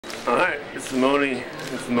Alright, it's the morning.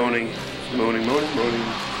 It's the morning. Morning.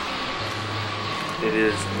 It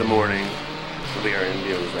is the morning. We are in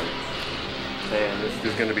the Ozarks. And this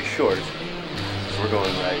is going to be short. So we're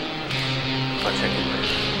going right. I'll check in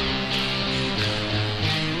later.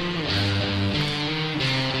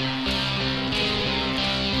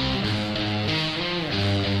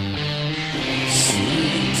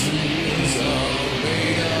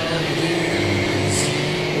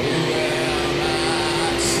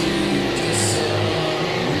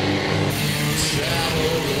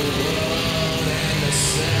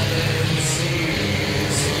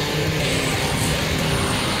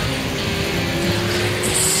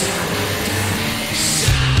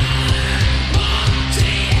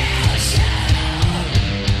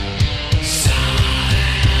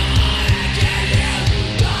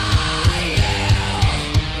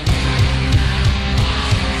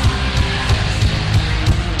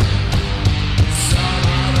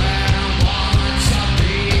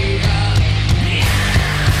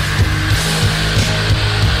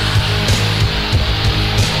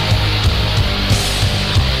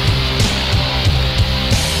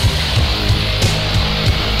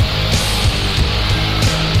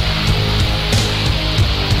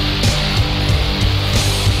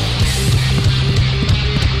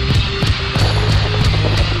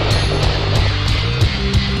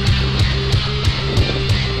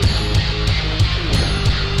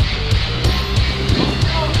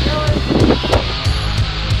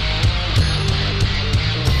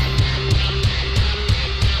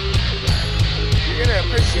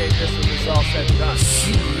 Appreciate this when it's all said and done.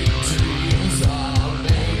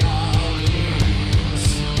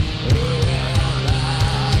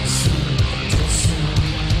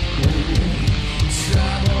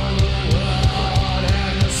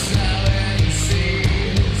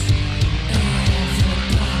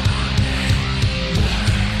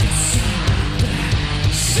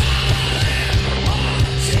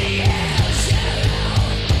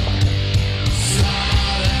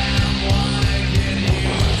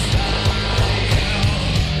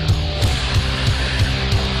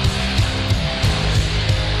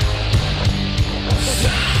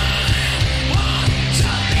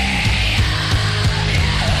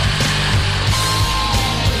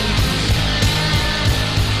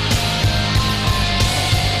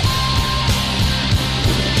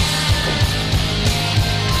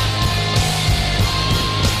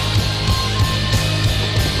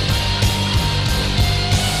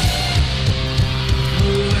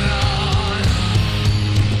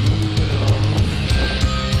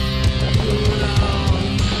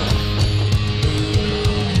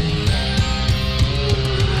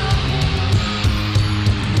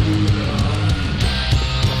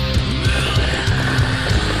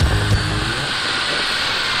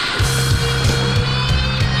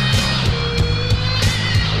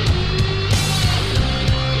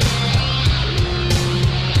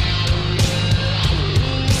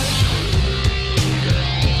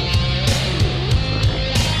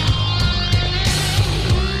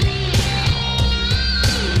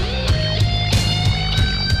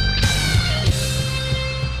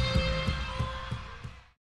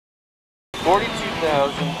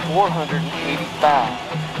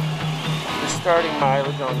 $42,485. The starting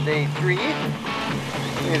mileage on day 3.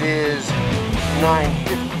 It is 9:50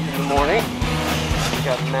 in the morning. We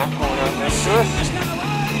got the map going on next to us.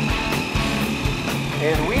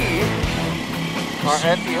 And we are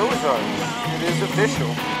at the Ozarks. It is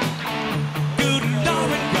official.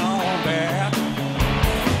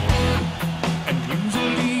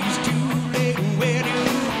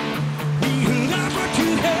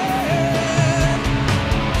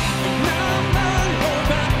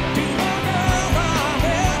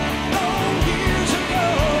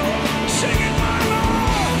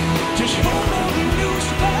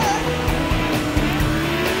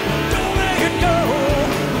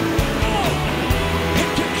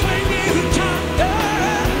 Claim you top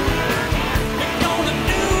down.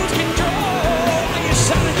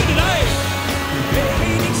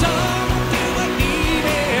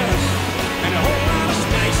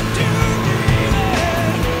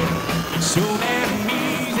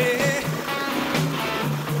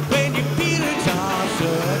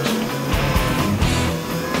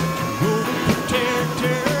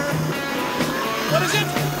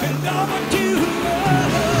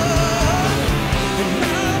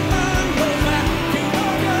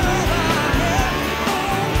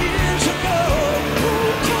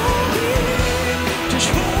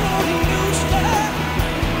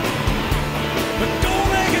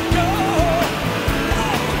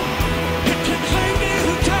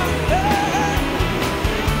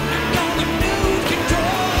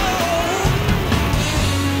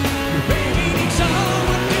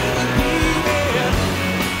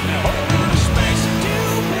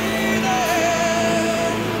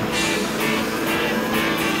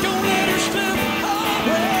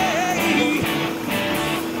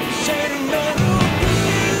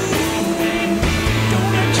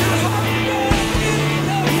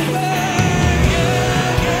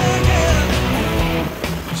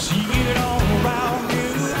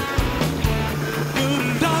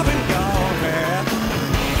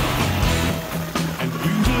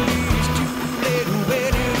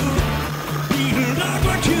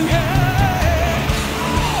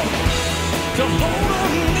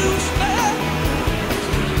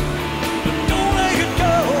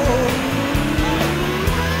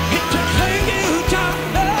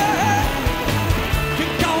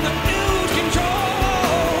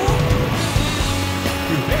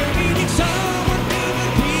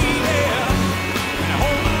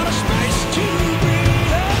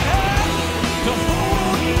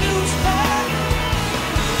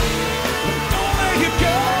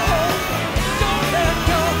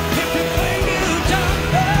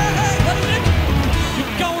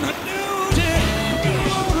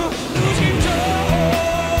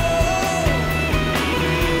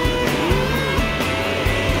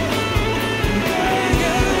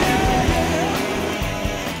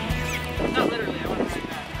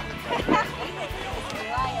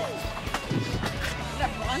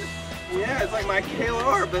 Yeah, it's like my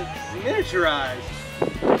KLR, but miniaturized.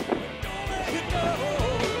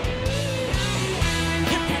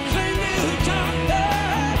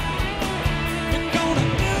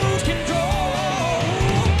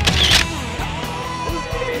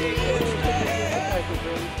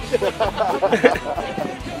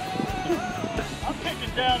 I'm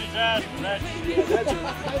kicking down his ass for that.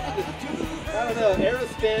 I don't know, Aero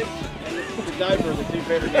Stench and the diaper are the two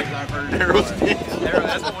better names I've heard. Aero Stench.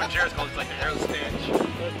 That's what one chair's called. It's like the Aero Stench.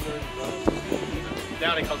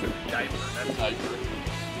 Downey calls it the diaper. That's diaper.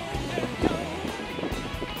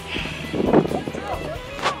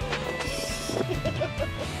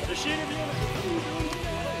 The shit in the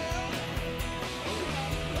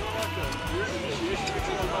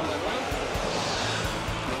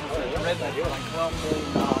Red Knight, you're like $12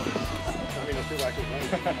 million. I mean, it's too like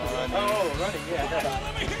running. Oh, running, yeah.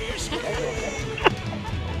 Let me hear you scream.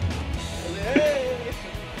 Hey!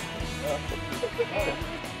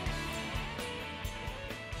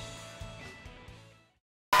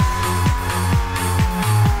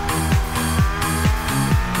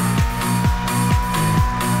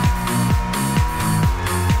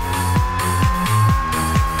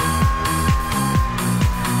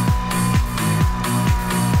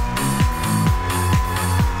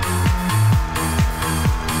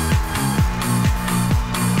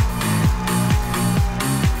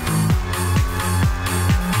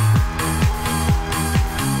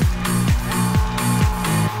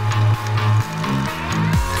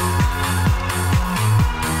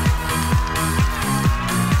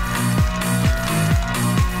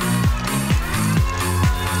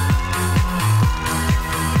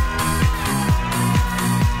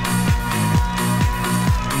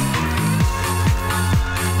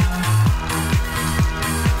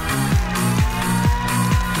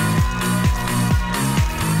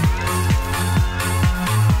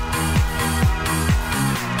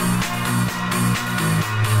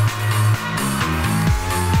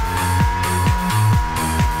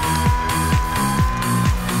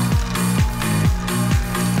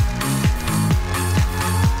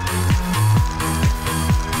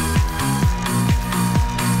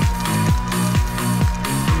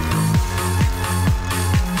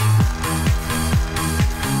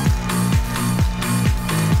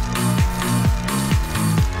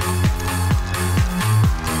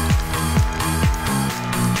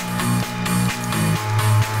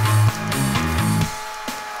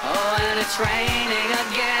 It's raining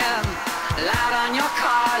again, loud on your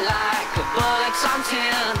car like bullets on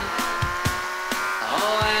tin.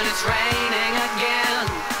 Oh, and it's raining again,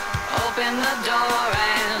 open the door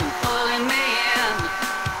and pulling me in.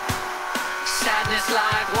 Sadness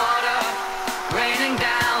like water, raining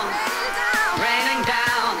down, raining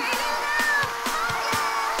down.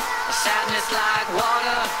 Sadness like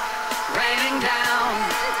water, raining down,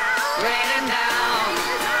 raining down.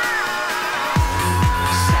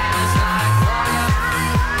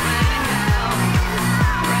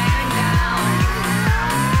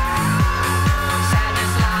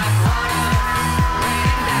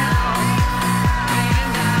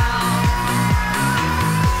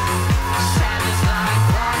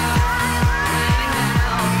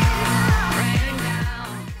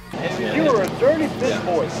 You were a dirty fish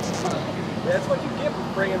boy. That's what you get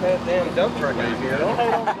for bringing that damn dump truck out here. Don't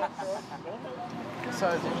hate on that truck. What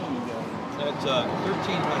size engine you got? That's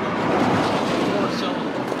 1300.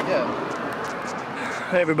 4-cylinder. Yeah.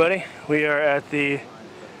 Hey everybody, we are at the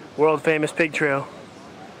world famous pig trail.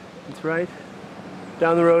 It's right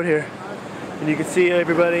down the road here. And you can see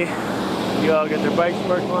everybody, you all got their bikes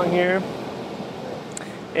parked along here.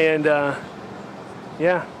 And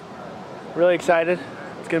yeah, really excited.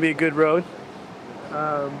 It's gonna be a good road.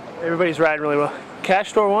 Everybody's riding really well. Cash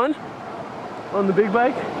Store won on the big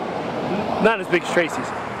bike. Not as big as Tracy's,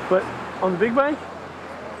 but on the big bike,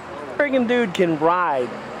 friggin' dude can ride.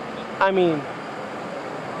 I mean,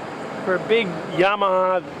 for a big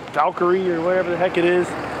Yamaha Valkyrie or whatever the heck it is,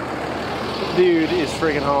 dude is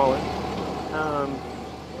friggin' hauling.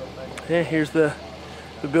 Yeah, here's the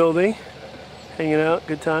building, hanging out,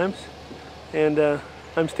 good times. And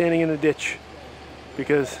I'm standing in a ditch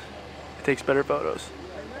because it takes better photos.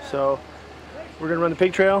 So we're gonna run the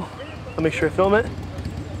pig trail. I'll make sure I film it.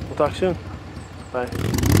 We'll talk soon. Bye.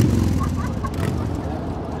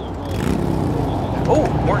 Oh,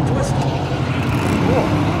 more twist. Cool.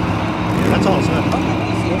 That's all it's at.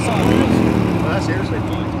 That's all it is. Well, that's seriously.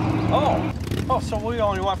 Oh, so we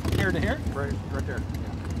only went from here to here? Right there.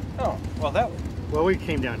 Oh, well that. Well, we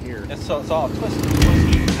came down here. It's all twisted.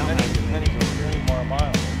 Many more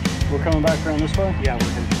miles. We're coming back around this way? Yeah,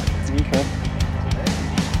 we're going to.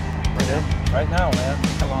 Okay. Right now, man.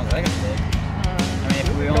 How long is that gonna take? mean,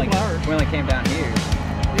 if we only came down here.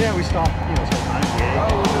 Yeah, we stopped, sometimes. Yeah.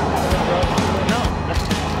 No.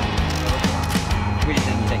 We just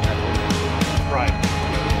didn't take that.